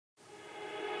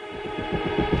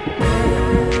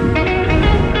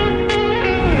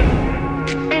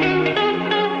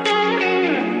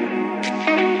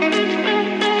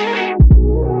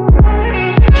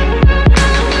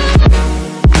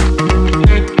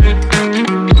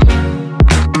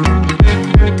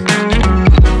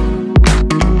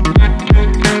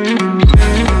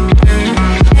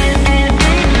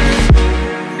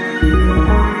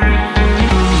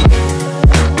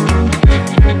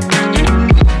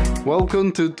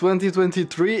Welcome to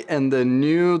 2023 and the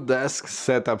new desk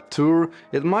setup tour.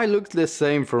 It might look the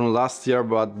same from last year,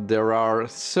 but there are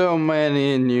so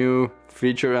many new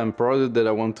features and products that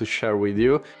I want to share with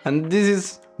you. And this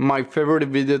is my favorite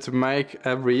video to make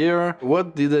every year.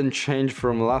 What didn't change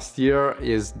from last year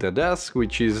is the desk,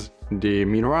 which is the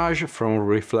Mirage from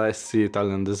Riflessi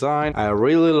Italian Design. I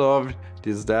really love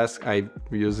this desk. I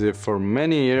use it for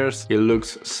many years. It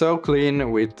looks so clean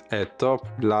with a top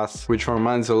glass, which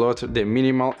reminds a lot of the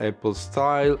minimal Apple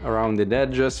style around the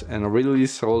edges and really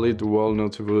solid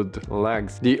walnut wood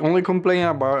legs. The only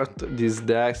complaint about this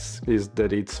desk is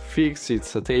that it's fixed,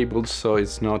 it's a table, so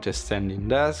it's not a standing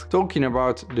desk. Talking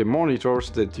about the monitors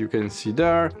that you can see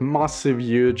there, massive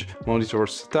huge monitor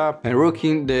setup, and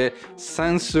rocking the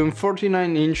Samsung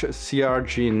 49-inch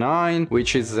CRG9,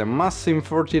 which is a massive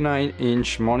 49-inch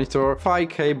monitor,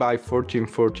 5K by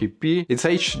 1440p. It's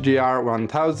HDR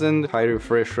 1000, high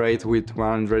refresh rate with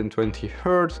 120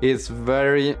 Hz. It's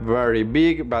very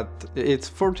big, but it's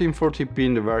 1440p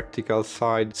in the vertical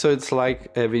side, so it's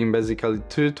like having basically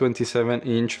two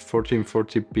 27-inch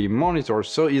 1440p monitors,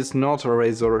 so it's not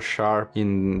razor sharp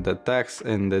in the text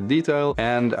and the detail.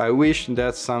 And I wish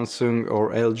that Samsung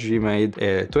or LG made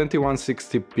a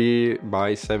 2160p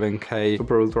by 7K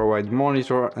super ultra wide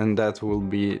monitor, and that will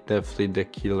be definitely the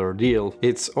killer deal.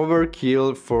 It's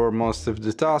overkill for most of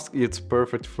the tasks. It's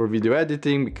perfect for video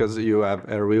editing because you have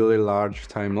a really large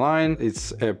timeline.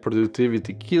 It's a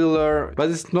productivity killer,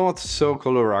 but it's not so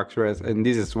color accurate, and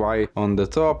this is why on the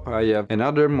top I have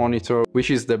another monitor, which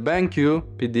is the BenQ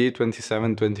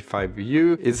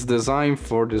PD2725U. It's designed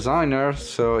for designers,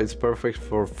 so it's perfect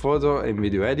for photo and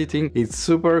video editing. It's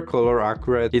super color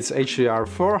accurate. It's HDR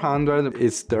 400.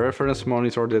 It's the reference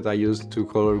monitor that I use to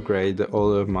color grade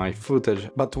all of my footage.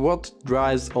 But what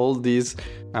drives all this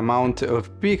amount of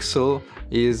pixel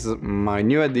is my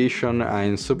new addition.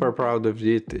 I'm super proud of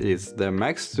it. It's the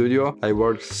Mac Studio. I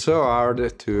worked so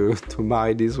hard to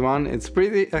buy this one. It's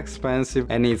pretty expensive,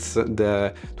 and it's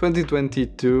the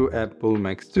 2022 Apple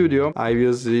Mac Studio. I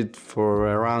used it for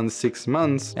around 6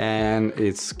 months and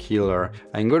it's killer.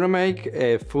 I'm gonna make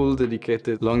a full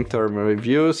dedicated long-term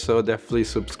review, so definitely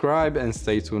subscribe and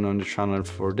stay tuned on the channel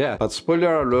for that. But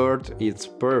spoiler alert, it's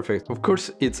perfect. Of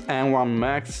course, it's M1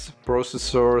 Max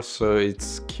processor, so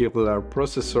it's killer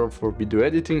processor for video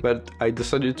editing, but I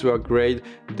decided to upgrade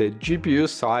the GPU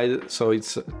side, so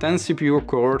it's 10 CPU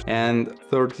cores and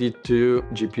 32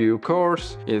 GPU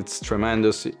cores. It's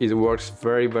tremendous. It works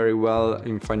very well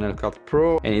in Final Cut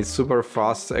Pro, and it's super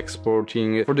fast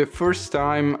exporting. For the first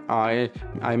time,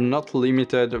 I'm not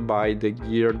limited by the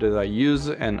gear that I use,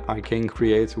 and I can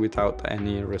create without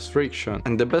any restriction.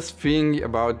 And the best thing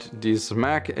about this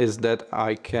Mac is that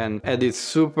I can edit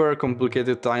super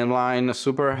complicated timeline,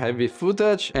 super heavy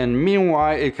footage, and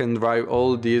meanwhile it can drive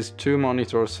all these two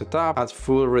monitor setup at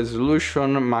full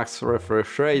resolution, max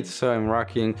refresh rate, so I'm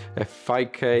rocking a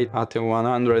 5K at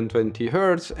 120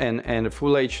 Hz and a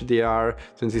full HDR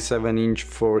 27-inch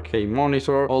 4K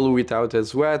monitor, all without a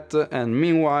sweat, and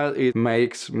meanwhile it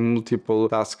makes multiple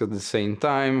tasks at the same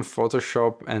time,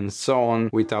 Photoshop and so on,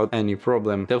 without any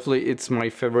problem. Definitely it's my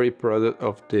favorite product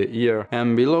of the year.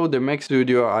 And below the Mac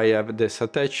Studio I have the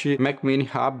Satechi Mac Mini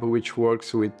Hub, which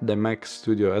works with the Mac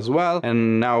Studio as well,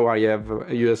 and now I have a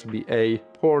USB-A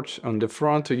port on the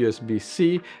front,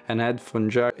 USB-C and headphone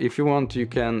jack. If you want, you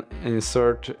can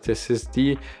insert the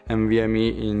SSD and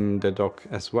NVMe in the dock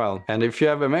as well. And if you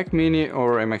have a Mac Mini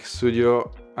or a Mac Studio,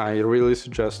 I really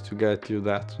suggest to get you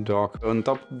that dock. On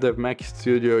top of the Mac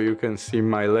Studio you can see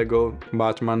my Lego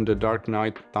Batman The Dark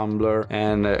Knight tumbler,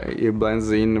 and it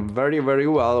blends in very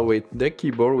well with the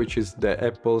keyboard, which is the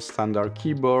Apple standard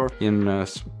keyboard in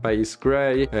space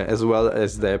gray, as well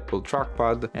as the Apple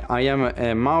trackpad. I am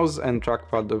a mouse and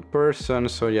trackpad person,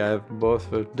 so yeah, I have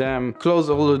both of them. Close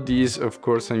all of these, of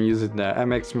course I'm using the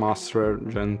MX Master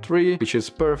Gen 3, which is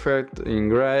perfect in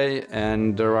gray,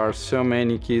 and there are so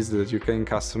many keys that you can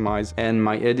customize customize, and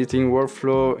my editing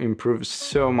workflow improves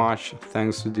so much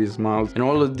thanks to this mouse. And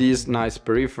all of these nice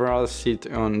peripherals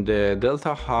sit on the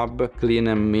Delta Hub clean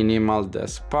and minimal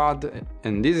desk pad,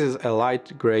 and this is a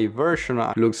light gray version.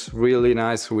 It looks really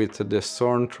nice with the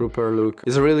Stormtrooper look.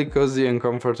 It's really cozy and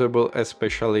comfortable,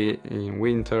 especially in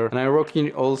winter. And I'm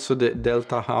rocking also the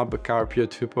Delta Hub Carpio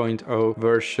 2.0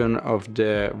 version of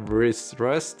the wrist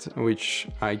rest, which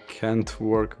I can't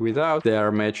work without. They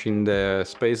are matching the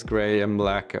space gray and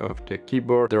black of the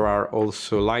keyboard. There are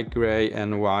also light gray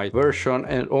and white version,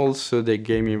 and also the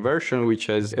gaming version, which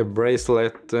has a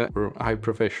bracelet for high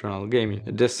professional gaming.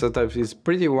 The setup is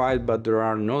pretty wide, but there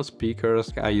are no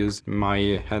speakers. I use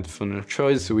my headphone of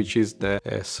choice, which is the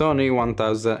Sony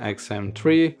 1000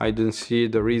 XM3. I don't see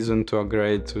the reason to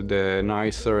upgrade to the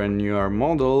nicer and newer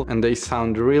model, and they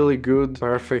sound really good.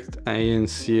 Perfect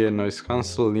ANC and noise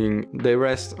cancelling. They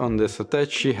rest on the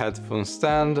Satechi headphone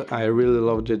stand. I really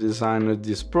love the design of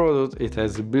this product. It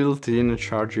has a built-in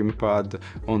charging pad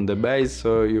on the base,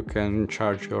 so you can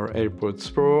charge your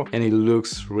AirPods Pro, and it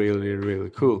looks really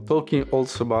cool. Talking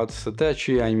also about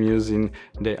Satechi, I'm using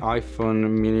the iPhone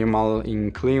Minimal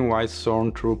in clean white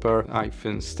Stormtrooper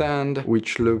iPhone stand,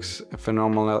 which looks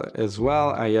phenomenal as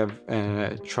well. I have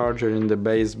a charger in the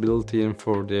base built in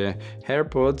for the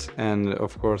AirPods, and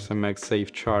of course a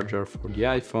MagSafe charger for the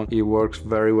iPhone. It works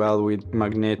very well with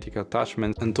magnetic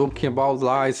attachment. And talking about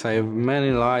lights, I have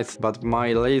many lights, but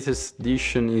my latest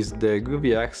addition is the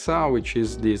Guvi Exa, which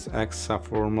is this Exa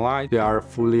form light. They are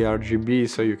fully RGB,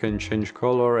 so you can change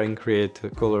color and create a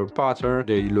color pattern.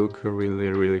 They look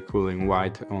really cool in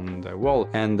white on the wall.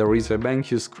 And there is a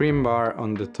BenQ screen bar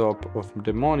on the top of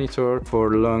the monitor.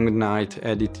 For long night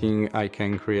editing, I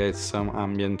can create some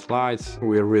ambient lights.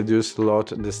 Will reduce a lot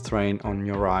the strain on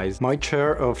your eyes. My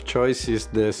chair of choice is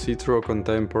the Citro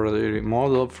Contemporary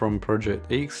model from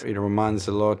Project X. It reminds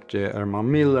a lot the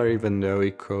Herman Miller, even though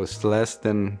it costs less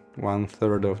than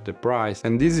 1/3 of the price.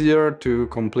 And this year, to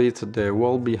complete the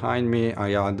wall behind me,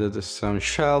 I added some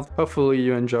shelf. Hopefully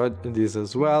you enjoyed this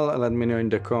as well. Let me know in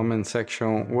the comment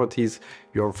section what is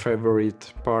your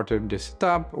favorite part of the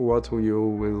setup, what you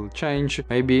will change.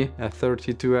 Maybe a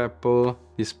 32 Apple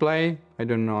display. I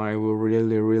don't know, I will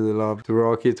really love to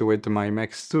rock it with my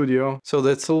Mac Studio. So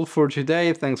that's all for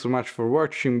today. Thanks so much for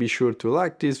watching. Be sure to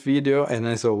like this video, and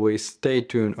as always, stay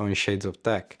tuned on Shades of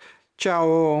Tech.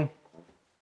 Ciao!